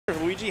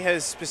Luigi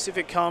has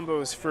specific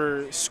combos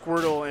for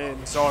Squirtle and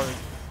Zard.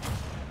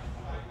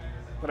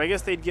 But I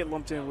guess they'd get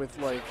lumped in with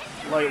like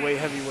lightweight,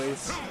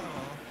 heavyweights.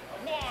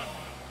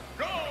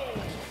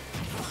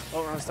 Oh,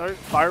 we're gonna start.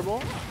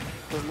 Fireball.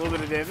 Does a little bit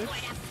of damage.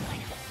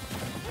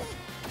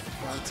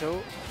 Down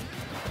tilt.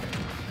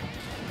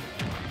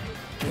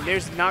 And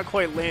there's not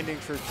quite landing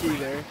for Key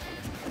there.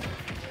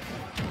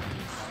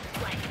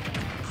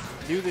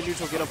 Knew the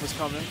neutral get up was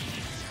coming.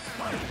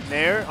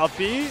 Nair, up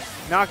B.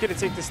 Not gonna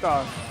take the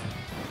stock.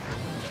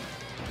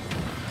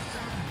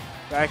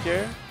 Back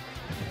air.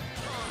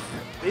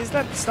 Is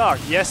that the stock?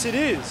 Yes, it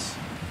is.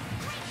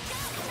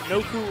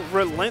 Noku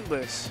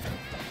relentless.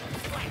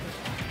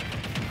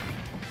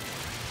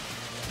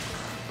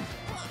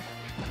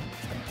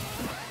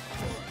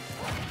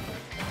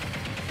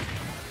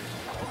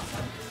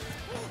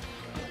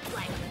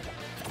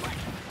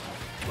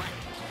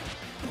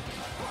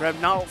 Grab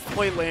not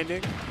quite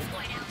landing.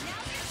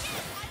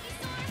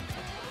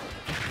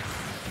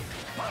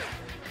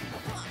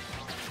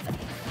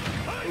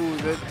 Ooh,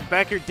 the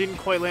back air didn't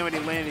quite land when he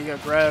landed. He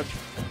got grabbed.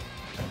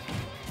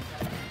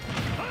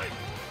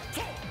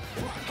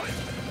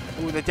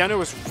 Ooh, the down air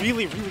was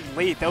really, really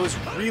late. That was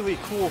really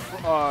cool.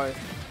 I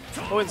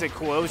wouldn't say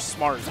cool. It was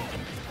smart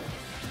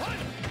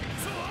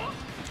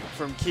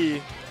from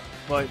Key,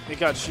 but it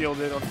got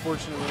shielded,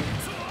 unfortunately.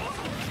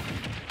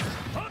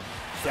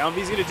 Down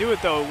B's gonna do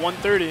it though.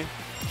 130.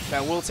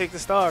 That will take the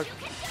stock.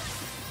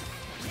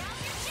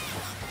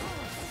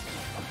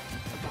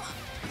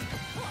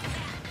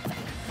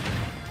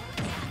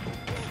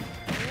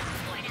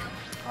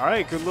 All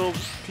right, good little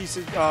piece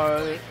of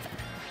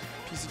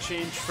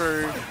change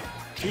for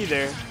Key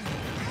there.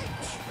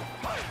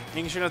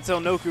 Making sure not to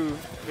tell Noku.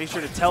 Make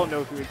sure to tell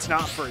Noku it's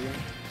not for you.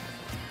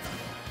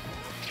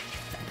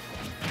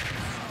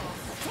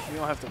 You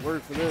don't have to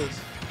work for this.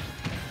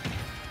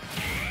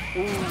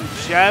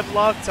 Ooh, jab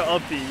lock to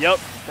up B. Yep,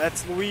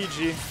 that's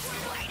Luigi.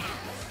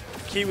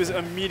 Key was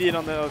immediate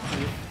on the up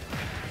B.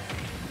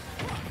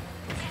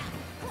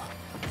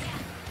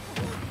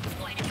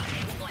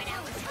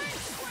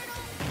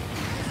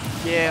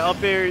 Yeah,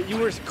 up air, you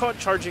were caught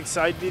charging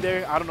side B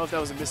there. I don't know if that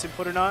was a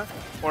misinput or not,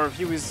 or if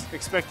he was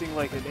expecting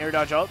like an air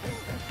dodge up.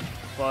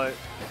 But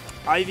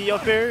Ivy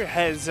up air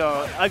has,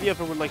 Ivy up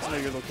air would like to know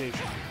your location.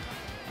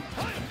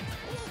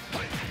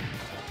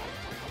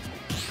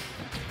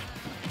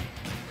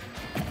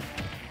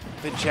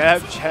 The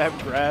jab, jab,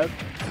 grab.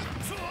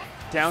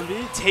 Down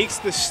B takes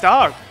the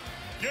stock.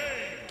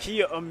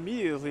 Kia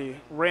immediately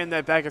ran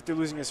that back after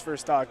losing his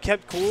first stock.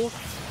 Kept cool,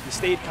 he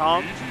stayed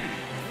calm.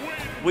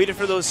 Waited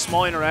for those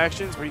small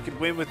interactions where you could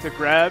win with the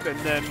grab and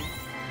then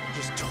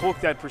just took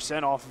that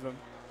percent off of him.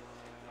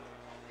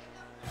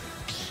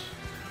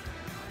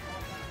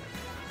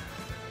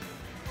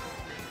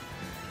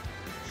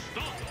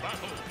 Stop the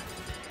battle.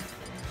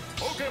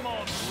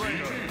 Pokemon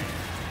Trainer.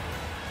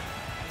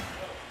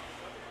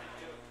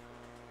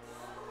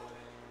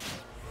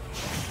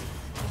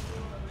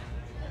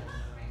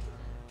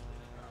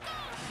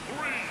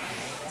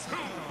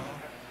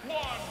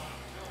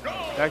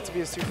 Back to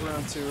BS2 for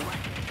round 2.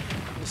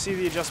 You see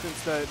the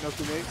adjustments that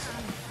Noku makes.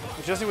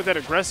 Adjusting with that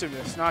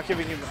aggressiveness, not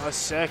giving him a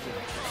second.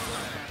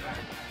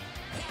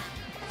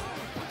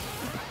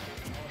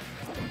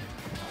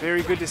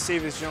 Very good to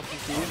save his jump from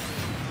Key.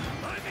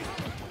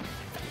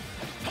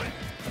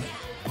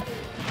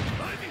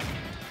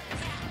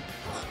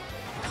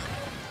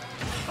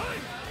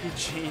 He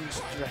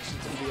changed direction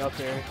to the up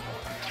air.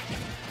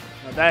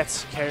 Now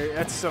that's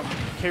some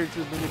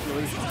character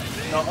manipulation.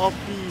 Now up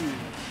B.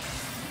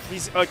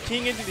 He's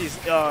keying into these.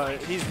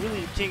 He's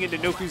really keying into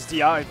Noku's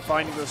DI,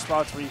 finding those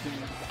spots where you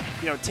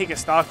can, take a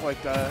stock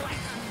like that.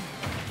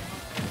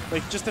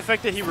 Like just the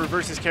fact that he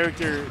reversed his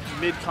character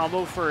mid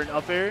combo for an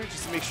up air,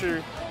 just to make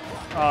sure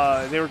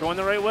they were going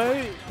the right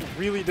way,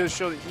 really does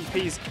show that he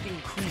pays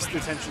increased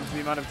attention to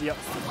the amount of DI,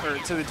 or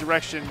to the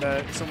direction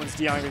that someone's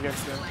DIing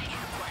against him.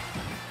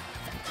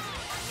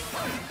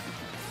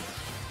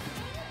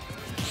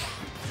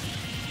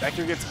 Back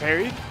here gets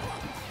parried.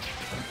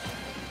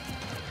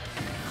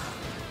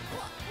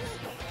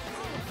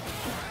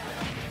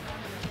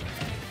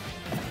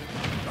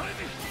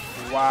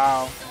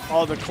 Wow.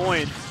 Oh, the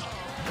coin.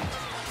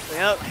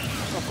 Yep.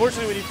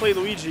 Unfortunately, when you play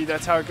Luigi,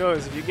 that's how it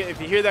goes.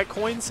 If you hear that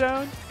coin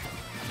sound,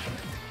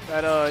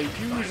 that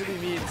usually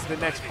means the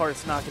next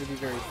part's not going to be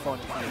very fun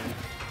for you.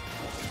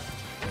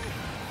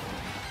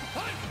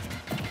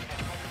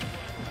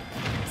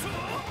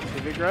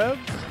 Pivot grab.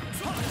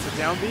 It's a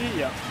down B.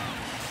 Yeah.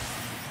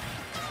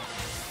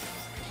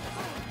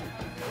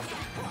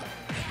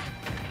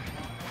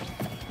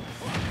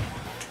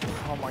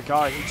 Oh my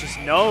God, he just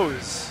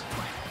knows.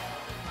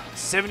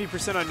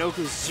 70% on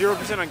Noku,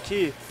 0% on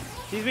Key.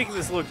 He's making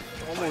this look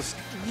almost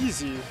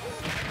easy.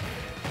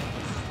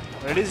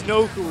 But it is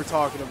Noku we're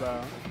talking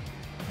about.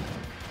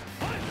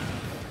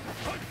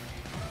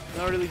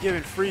 Not really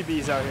giving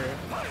FrBz out here.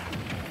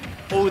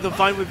 Oh, the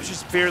Vine Whip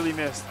just barely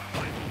missed.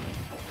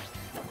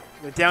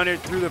 The down air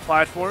through the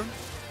platform.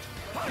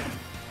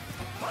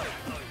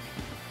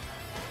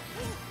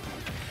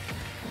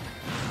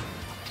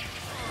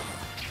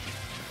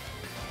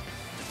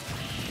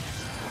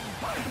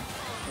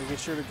 Making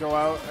sure to go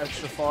out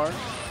extra far.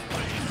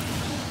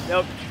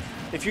 Yep.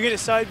 If you're gonna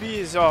side B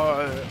is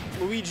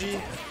Luigi,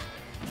 you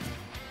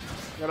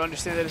gotta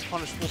understand that it's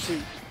punishable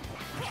too.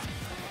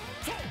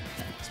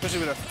 Especially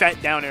with a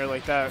fat down air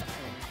like that.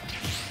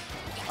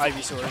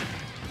 Ivy Sword.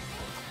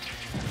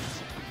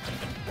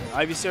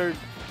 Ivy Sword.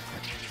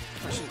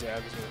 I shouldn't say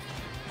Ivy Sword.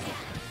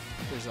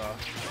 There's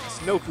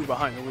Noku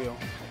behind the wheel.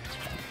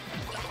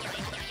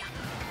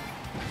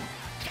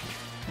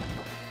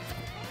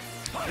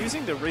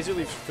 Using the Razor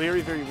Leaf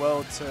very, very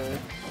well to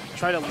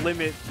try to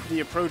limit the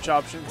approach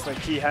options that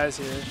Key has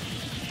here.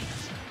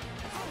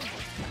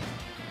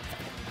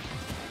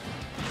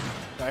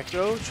 Back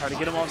throw, try to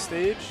get him off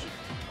stage.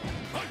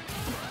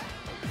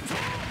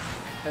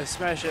 And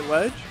smash at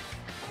ledge.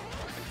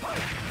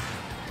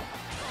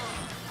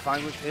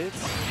 Fine with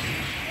hits.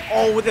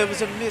 Oh, that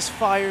was a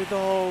misfire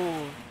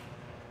though.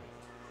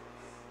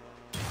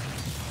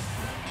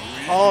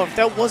 Oh, if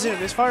that wasn't a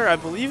misfire, I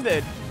believe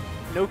that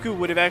Noku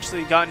would have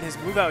actually gotten his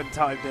move out in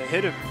time to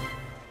hit him.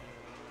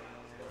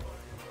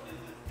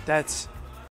 That's